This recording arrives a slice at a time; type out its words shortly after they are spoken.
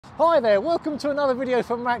Hi there, welcome to another video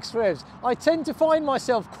from Max REVS. I tend to find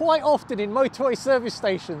myself quite often in motorway service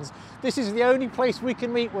stations. This is the only place we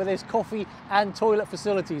can meet where there's coffee and toilet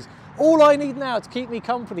facilities. All I need now to keep me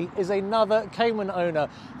company is another Cayman owner.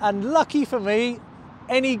 And lucky for me,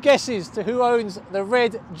 any guesses to who owns the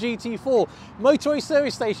red GT4? Motorway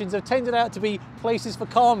service stations have tended out to be places for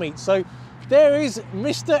car meets. So there is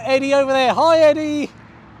Mr. Eddie over there. Hi Eddie!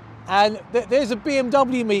 And there's a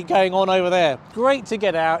BMW meet going on over there. Great to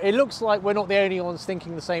get out. It looks like we're not the only ones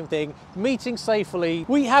thinking the same thing. Meeting safely.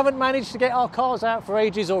 We haven't managed to get our cars out for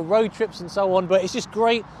ages, or road trips and so on, but it's just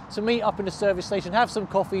great to meet up in the service station, have some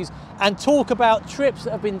coffees and talk about trips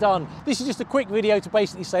that have been done. This is just a quick video to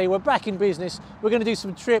basically say we're back in business. We're going to do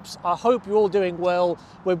some trips. I hope you're all doing well.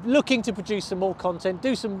 We're looking to produce some more content,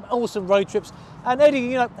 do some awesome road trips. And Eddie,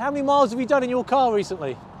 you know, how many miles have you done in your car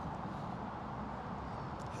recently?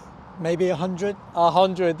 Maybe 100.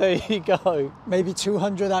 100, there you go. Maybe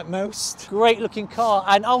 200 at most. Great looking car.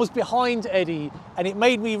 And I was behind Eddie and it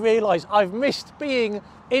made me realise I've missed being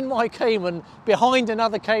in my Cayman behind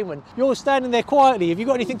another Cayman. You're standing there quietly. Have you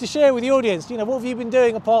got anything to share with the audience? You know, what have you been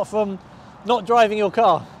doing apart from not driving your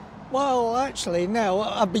car? Well, actually, no,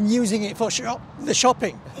 I've been using it for the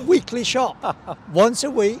shopping. Weekly shop. Once a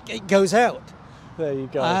week, it goes out. There you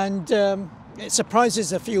go. And it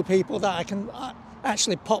surprises a few people that I can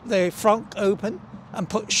actually pop the front open and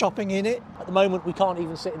put shopping in it. At the moment, we can't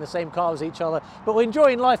even sit in the same car as each other, but we're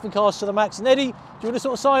enjoying life in cars to the max. And Eddie, do you want to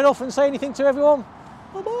sort of sign off and say anything to everyone?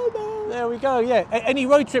 Bye-bye now. There we go, yeah. Any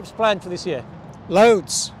road trips planned for this year?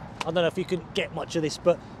 Loads. I don't know if you can get much of this,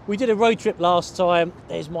 but we did a road trip last time.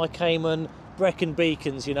 There's my Cayman, Brecon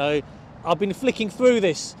Beacons, you know. I've been flicking through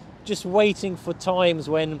this, just waiting for times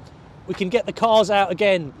when we can get the cars out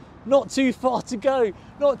again. Not too far to go,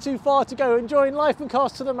 not too far to go. Enjoying life and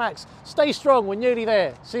cars to the max. Stay strong, we're nearly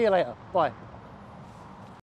there. See you later, bye.